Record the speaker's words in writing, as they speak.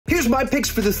Here's my picks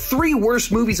for the 3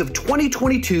 worst movies of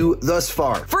 2022 thus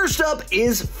far. First up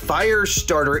is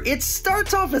Firestarter. It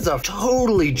starts off as a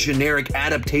totally generic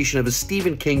adaptation of a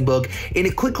Stephen King book, and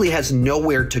it quickly has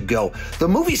nowhere to go. The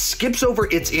movie skips over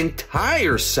its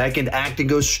entire second act and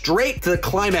goes straight to the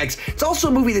climax. It's also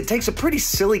a movie that takes a pretty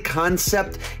silly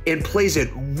concept and plays it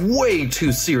way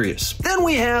too serious. Then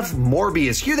we have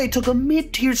Morbius. Here they took a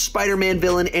mid-tier Spider-Man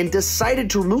villain and decided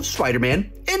to remove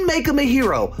Spider-Man and make him a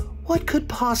hero. What could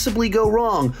possibly go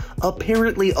wrong?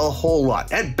 Apparently a whole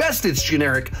lot. At best it's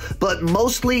generic, but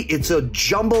mostly it's a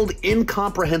jumbled,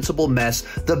 incomprehensible mess.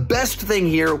 The best thing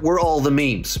here were all the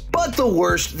memes. But the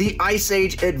worst, the Ice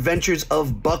Age Adventures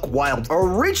of Buck Wild.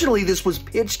 Originally this was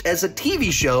pitched as a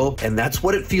TV show, and that's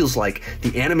what it feels like.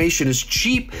 The animation is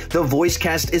cheap, the voice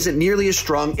cast isn't nearly as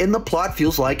strong, and the plot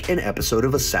feels like an episode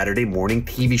of a Saturday morning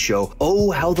TV show.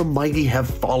 Oh, how the mighty have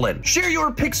fallen. Share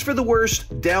your picks for the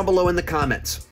worst down below in the comments.